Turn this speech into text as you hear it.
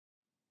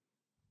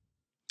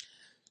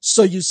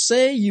So you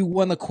say you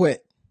want to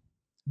quit,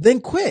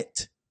 then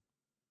quit,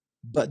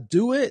 but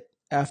do it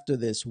after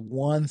this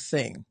one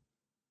thing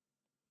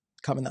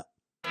coming up.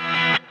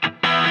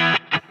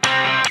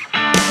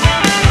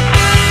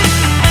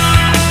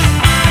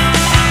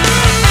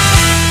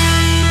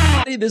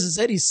 Hey, this is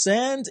Eddie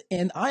Sand,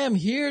 and I am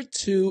here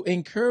to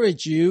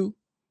encourage you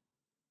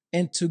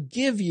and to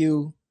give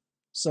you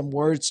some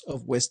words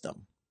of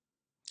wisdom.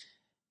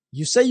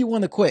 You say you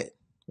want to quit,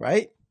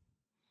 right?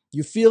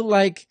 You feel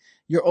like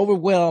you're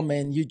overwhelmed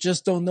and you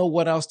just don't know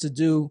what else to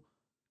do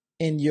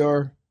in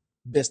your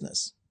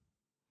business.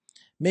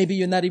 Maybe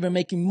you're not even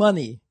making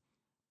money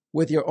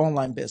with your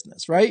online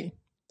business, right?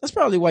 That's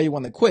probably why you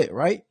want to quit,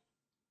 right?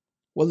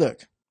 Well,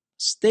 look,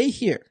 stay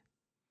here.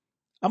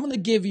 I'm going to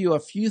give you a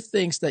few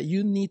things that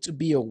you need to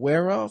be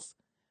aware of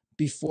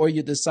before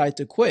you decide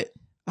to quit.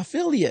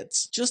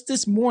 Affiliates, just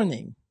this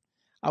morning,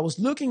 I was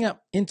looking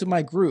up into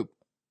my group.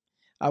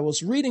 I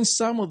was reading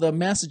some of the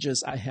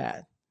messages I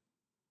had.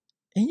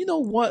 And you know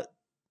what?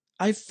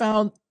 I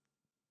found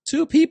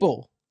two,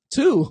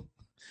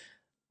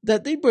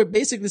 that they were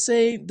basically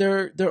saying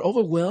they're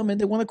overwhelmed and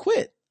they want to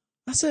quit.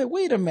 I said,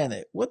 wait a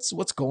minute, what's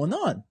going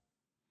on?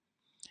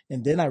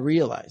 And then I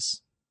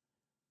realized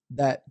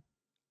that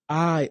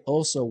I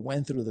also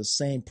went through the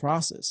same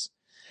process.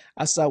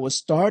 As I was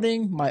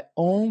starting my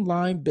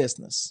online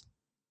business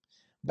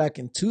back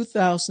in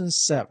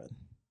 2007,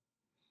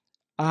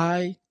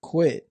 I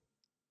quit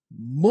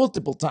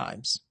multiple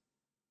times.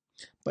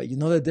 But you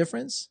know the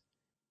difference?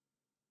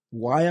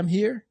 Why I'm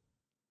here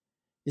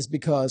is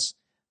because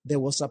there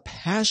was a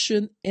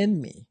passion in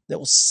me. There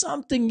was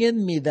something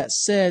in me that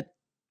said,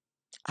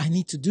 I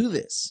need to do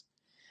this.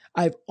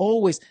 I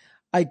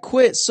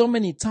quit so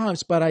many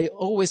times, but I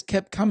always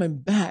kept coming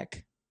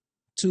back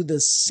to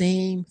the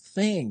same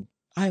thing.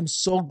 I am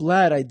so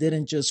glad I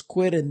didn't just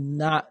quit and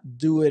not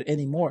do it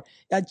anymore.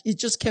 It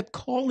just kept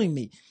calling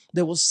me.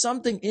 There was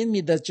something in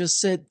me that just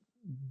said,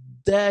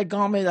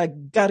 daggone it, I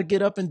got to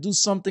get up and do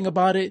something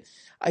about it.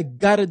 I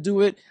got to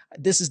do it.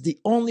 This is the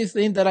only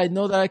thing that I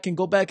know that I can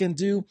go back and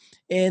do.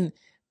 And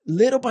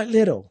little by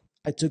little,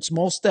 I took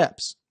small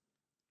steps.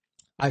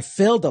 I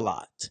failed a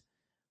lot.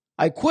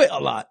 I quit a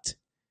lot,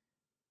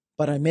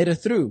 but I made it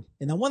through.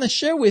 And I want to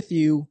share with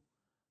you,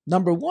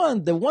 number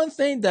one, the one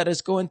thing that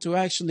is going to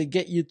actually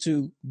get you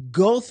to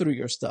go through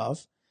your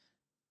stuff.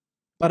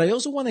 But I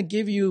also want to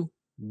give you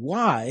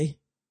why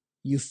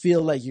you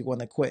feel like you want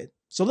to quit.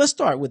 So let's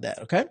start with that,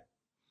 okay?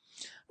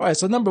 All right,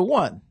 so number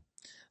one,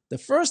 the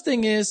first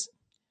thing is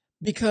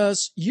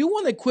because you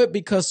want to quit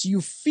because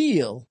you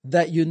feel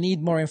that you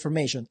need more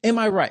information. Am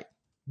I right?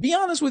 Be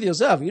honest with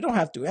yourself. You don't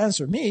have to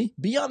answer me.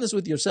 Be honest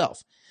with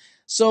yourself.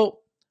 So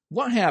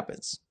what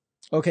happens?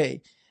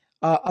 Okay,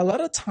 a lot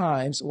of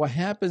times what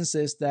happens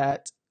is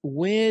that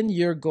when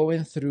you're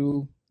going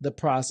through the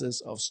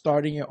process of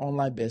starting your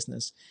online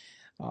business,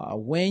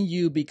 when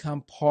you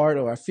become part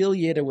or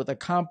affiliated with a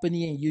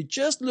company and you're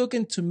just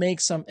looking to make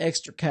some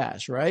extra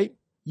cash, right?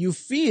 You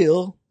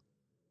feel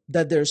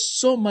that there's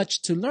so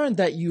much to learn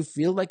that you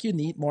feel like you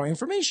need more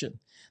information,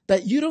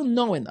 that you don't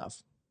know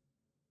enough.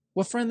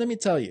 Well, friend, let me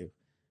tell you,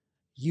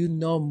 you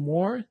know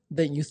more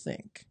than you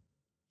think.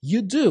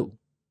 You do.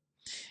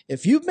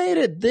 If you've made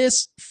it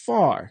this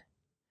far,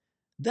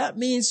 that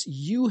means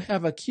you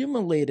have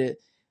accumulated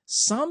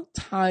some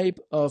type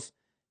of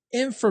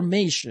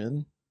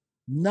information,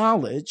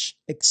 knowledge,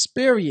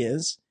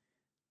 experience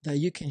that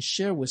you can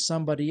share with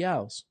somebody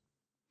else.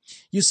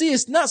 You see,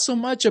 it's not so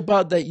much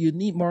about that you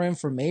need more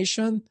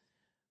information.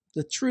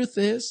 The truth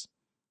is,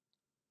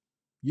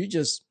 you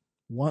just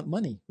want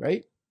money,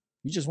 right?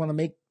 You just want to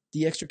make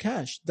the extra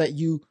cash that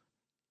you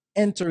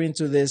enter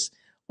into this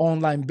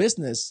online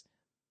business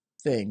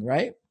thing,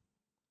 right?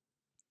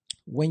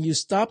 When you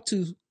stop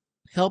to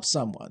help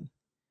someone,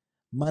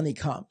 money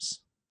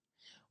comes.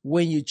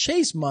 When you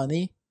chase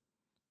money,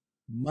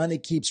 money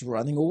keeps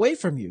running away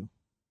from you.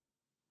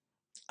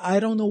 I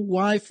don't know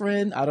why,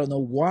 friend. I don't know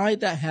why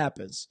that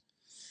happens.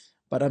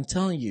 But I'm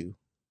telling you,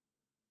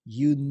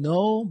 you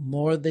know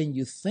more than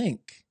you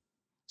think.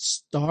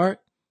 Start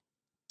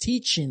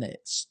teaching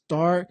it.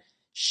 Start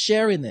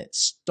sharing it.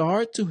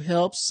 Start to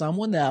help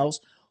someone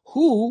else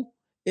who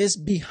is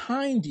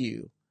behind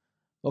you.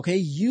 Okay,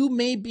 you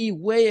may be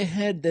way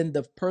ahead than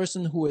the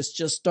person who is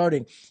just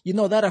starting. You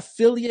know, that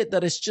affiliate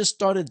that has just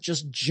started,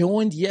 just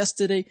joined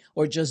yesterday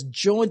or just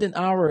joined an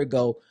hour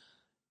ago.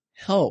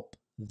 Help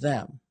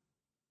them.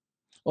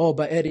 Oh,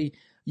 but Eddie,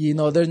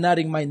 they're not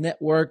in my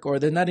network or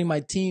they're not in my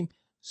team.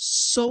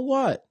 So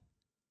what?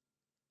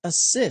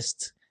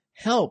 Assist,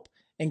 help,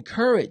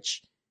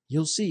 encourage.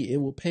 You'll see it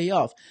will pay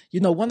off.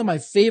 One of my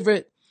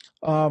favorite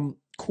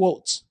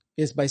quotes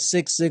is by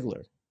Zig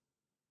Ziglar.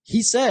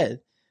 He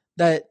said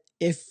that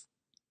if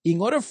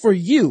in order for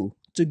you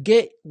to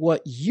get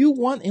what you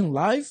want in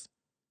life,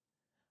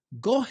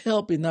 go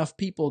help enough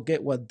people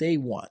get what they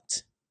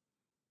want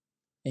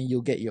and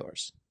you'll get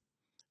yours.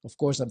 Of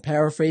course, I'm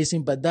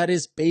paraphrasing, but that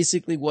is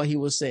basically what he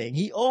was saying.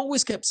 He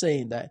always kept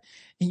saying that.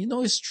 And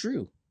it's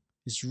true.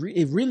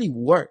 It really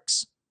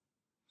works.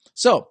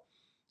 So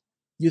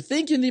You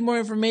think you need more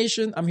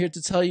information? I'm here to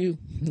tell you,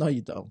 no,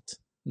 you don't.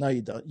 No,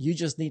 you don't. You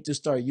just need to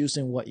start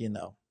using what you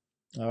know.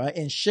 All right.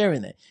 And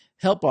sharing it.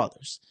 Help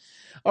others.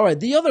 All right.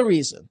 The other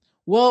reason.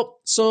 Well,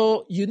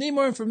 so you need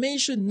more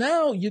information.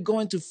 Now you're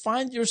going to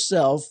find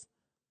yourself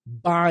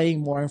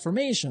buying more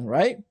information,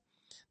 right?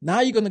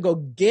 Now you're going to go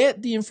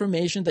get the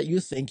information that you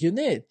think you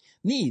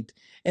need.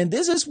 And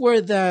this is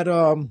where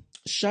that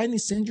shiny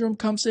syndrome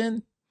comes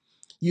in.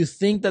 You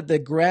think that the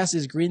grass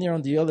is greener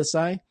on the other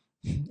side.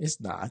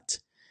 It's not.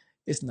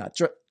 It's not.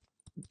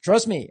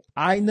 Trust me,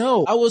 I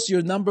know. I was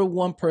your number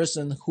one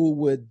person who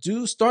would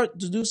start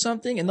to do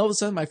something, and all of a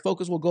sudden my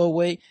focus will go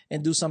away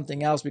and do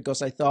something else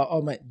because I thought,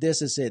 oh my,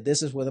 this is it.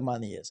 This is where the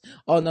money is.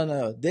 Oh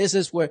no. This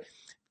is where.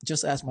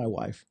 Just ask my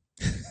wife.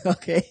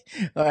 Okay.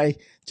 All right.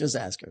 Just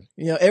ask her.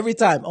 Every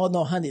time. Oh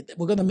no, honey,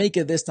 we're gonna make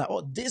it this time.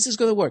 Oh, this is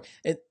gonna work.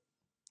 And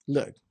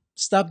look,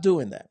 stop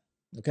doing that.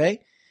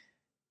 Okay.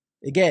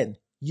 Again,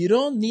 you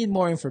don't need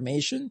more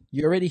information.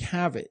 You already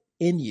have it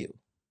in you.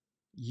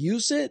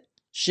 Use it,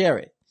 share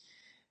it.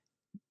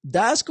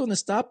 That's going to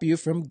stop you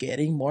from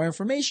getting more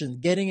information,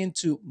 getting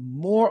into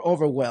more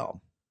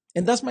overwhelm.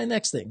 And that's my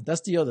next thing.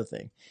 That's the other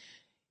thing.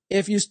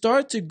 If you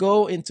start to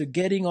go into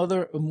getting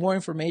more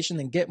information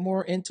and get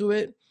more into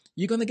it,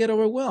 you're going to get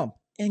overwhelmed.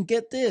 And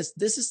get this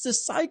is the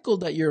cycle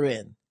that you're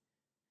in.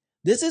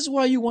 This is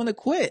why you want to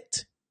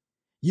quit.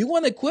 You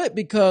want to quit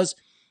because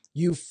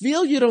you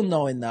feel you don't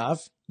know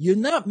enough. You're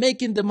not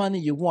making the money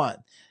you want.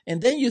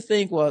 And then you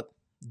think, well,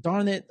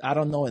 darn it, I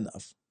don't know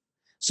enough.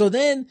 So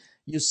then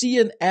you see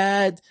an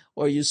ad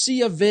or you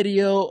see a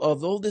video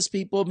of all these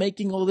people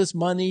making all this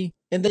money.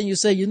 And then you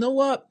say, you know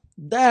what?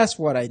 That's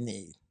what I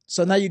need.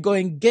 So now you go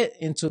and get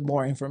into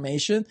more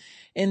information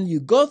and you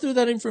go through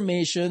that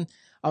information.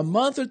 A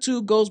month or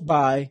two goes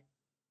by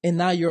and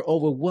now you're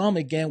overwhelmed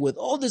again with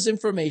all this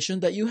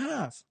information that you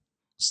have.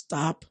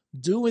 Stop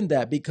doing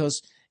that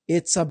because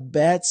it's a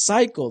bad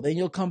cycle. Then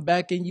you'll come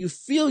back and you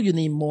feel you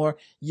need more.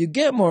 You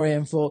get more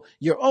info.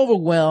 You're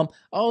overwhelmed.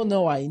 Oh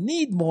no, I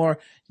need more.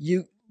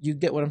 You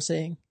get what I'm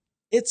saying?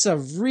 It's a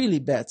really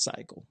bad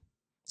cycle.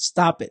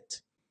 Stop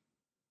it.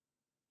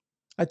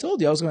 I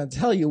told you I was going to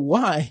tell you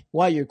why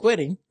you're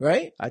quitting,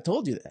 right? I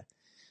told you that.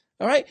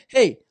 All right.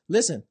 Hey,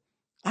 listen,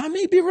 I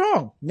may be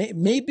wrong.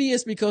 Maybe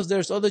it's because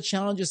there's other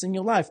challenges in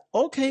your life.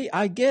 Okay,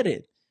 I get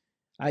it.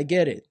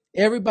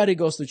 Everybody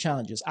goes through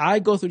challenges. I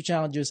go through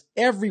challenges.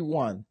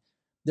 Everyone.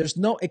 There's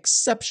no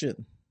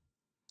exception.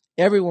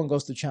 Everyone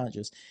goes through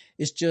challenges.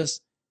 It's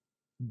just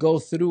go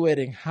through it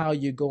and how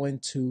you're going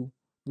to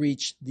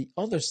reach the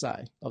other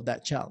side of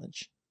that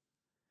challenge.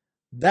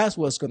 That's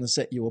what's going to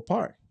set you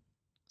apart.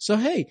 So,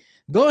 hey,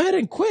 go ahead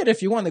and quit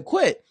if you want to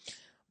quit.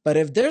 But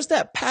if there's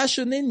that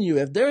passion in you,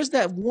 if there's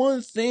that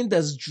one thing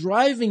that's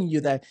driving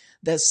you that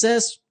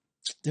says,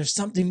 there's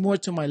something more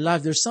to my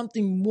life, there's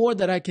something more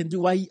that I can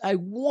do, I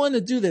want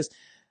to do this,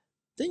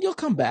 then you'll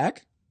come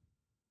back.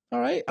 All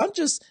right. I'm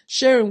just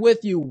sharing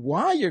with you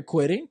why you're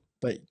quitting,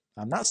 but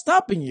I'm not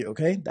stopping you.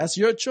 Okay. That's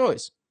your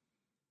choice.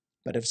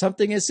 But if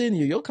something is in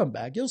you, you'll come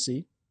back. You'll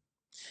see.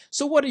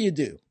 So what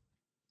do?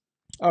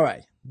 All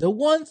right. The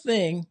one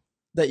thing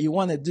that you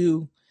want to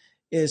do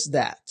is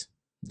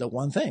the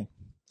one thing.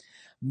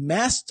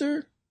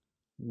 Master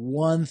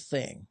one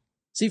thing.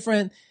 See,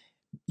 friend,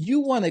 you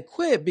want to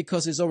quit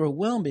because it's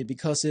overwhelming,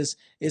 because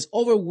it's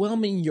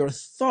overwhelming your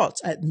thoughts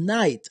at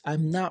night.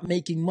 I'm not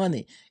making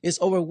money. It's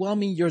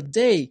overwhelming your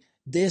day.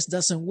 This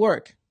doesn't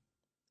work.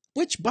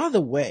 Which, by the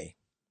way,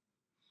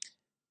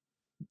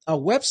 a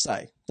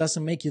website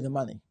doesn't make you the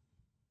money.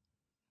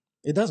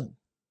 It doesn't.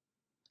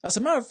 As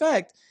a matter of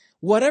fact,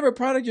 whatever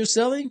product you're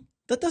selling,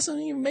 that doesn't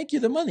even make you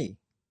the money.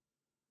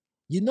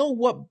 You know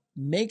what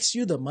makes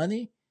you the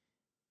money?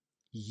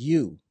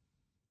 You.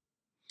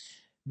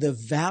 The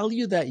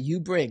value that you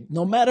bring,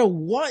 no matter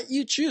what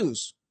you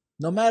choose,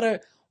 no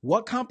matter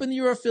what company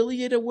you're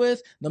affiliated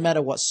with, no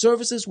matter what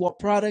services, what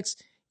products,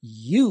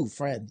 you,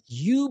 friend,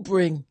 you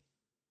bring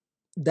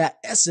that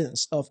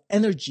essence of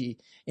energy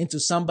into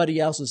somebody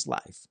else's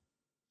life.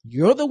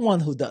 You're the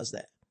one who does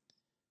that.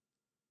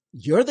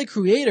 You're the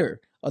creator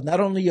of not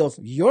only of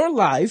your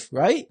life,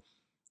 right?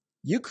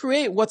 You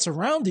create what's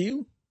around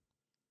you,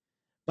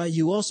 but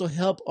you also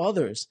help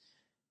others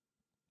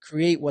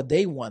create what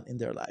they want in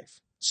their life.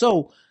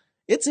 So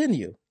it's in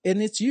you and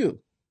it's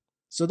you.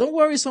 So don't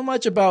worry so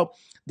much about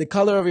the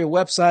color of your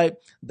website.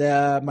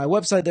 My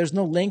website, there's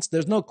no links,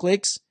 there's no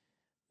clicks.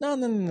 No.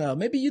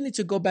 Maybe you need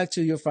to go back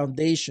to your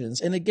foundations.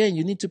 And again,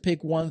 you need to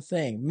pick one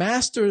thing.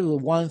 Master the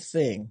one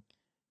thing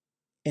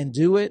and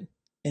do it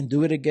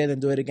again and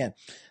do it again.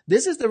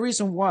 This is the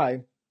reason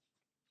why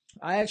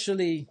I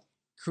actually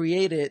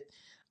created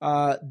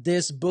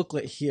this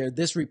booklet here,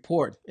 this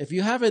report.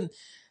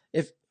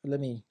 Let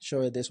me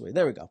show it this way.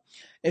 There we go.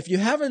 If you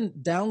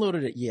haven't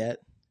downloaded it yet,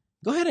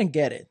 go ahead and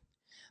get it.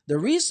 The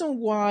reason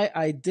why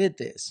I did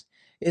this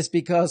is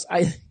because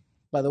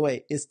by the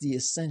way, it's the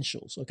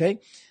essentials, okay?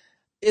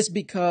 It's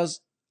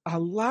because a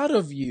lot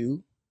of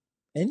you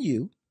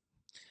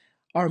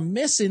are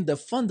missing the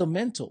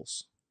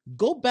fundamentals.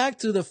 Go back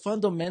to the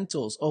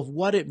fundamentals of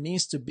what it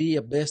means to be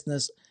a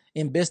business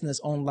in business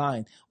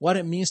online, what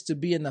it means to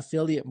be an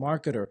affiliate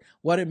marketer,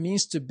 what it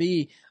means to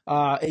be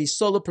a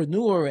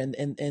solopreneur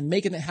and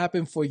making it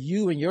happen for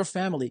you and your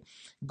family,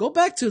 go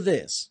back to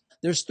this.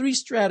 There's 3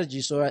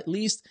 strategies, or at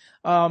least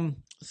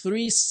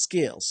 3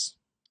 skills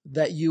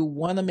that you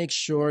want to make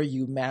sure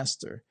you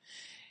master.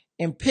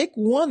 And pick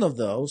one of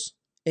those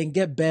and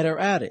get better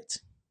at it.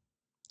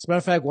 As a matter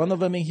of fact, one of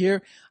them in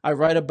here, I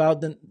write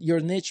about your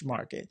niche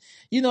market.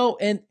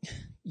 And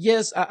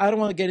yes, I don't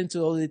want to get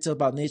into all the detail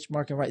about niche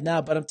market right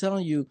now, but I'm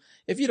telling you,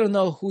 if you don't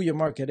know who your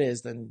market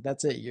is, then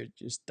that's it.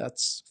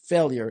 That's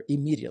failure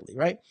immediately,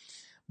 right?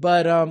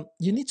 But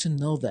you need to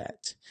know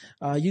that.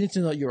 You need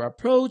to know your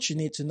approach. You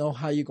need to know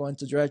how you're going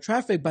to drive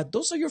traffic. But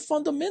those are your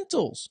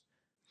fundamentals.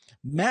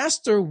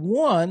 Master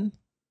one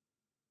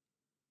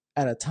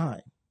at a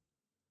time.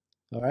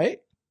 All right?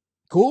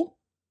 Cool?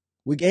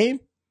 We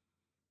game?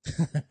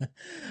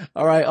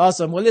 All right,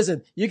 awesome. Well,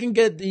 listen, you can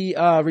get the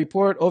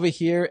report over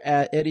here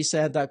at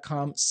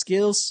eddiesand.com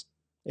skills,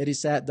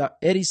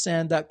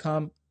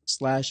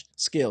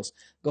 eddiesand.com/skills.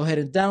 Go ahead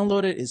and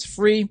download it. It's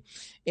free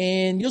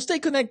and you'll stay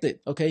connected.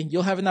 Okay.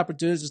 You'll have an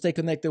opportunity to stay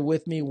connected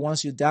with me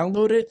once you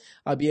download it.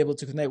 I'll be able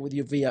to connect with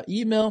you via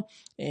email.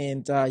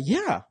 And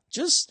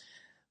that's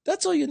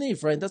all you need,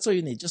 friend. That's all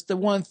you need. Just the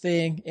one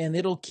thing, and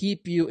it'll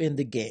keep you in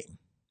the game.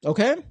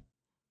 Okay.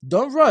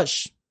 Don't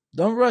rush.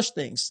 Don't rush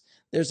things.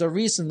 There's a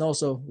reason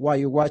also why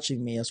you're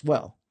watching me as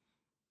well.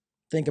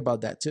 Think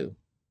about that too.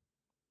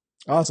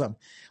 Awesome.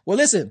 Well,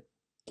 listen,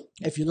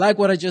 if you like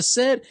what I just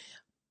said,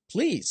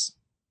 please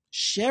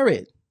share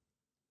it,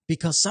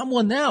 because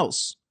someone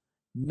else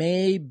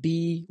may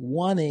be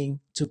wanting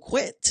to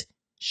quit.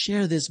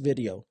 Share this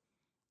video.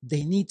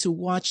 They need to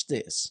watch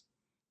this.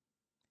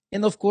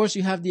 And of course,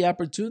 you have the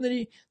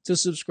opportunity to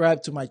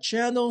subscribe to my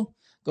channel.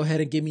 Go ahead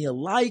and give me a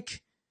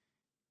like,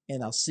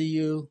 and I'll see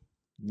you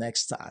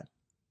next time.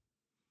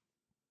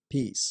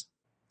 Peace.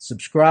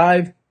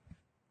 Subscribe,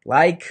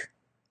 like,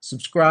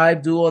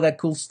 subscribe, do all that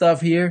cool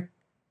stuff here.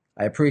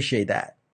 I appreciate that.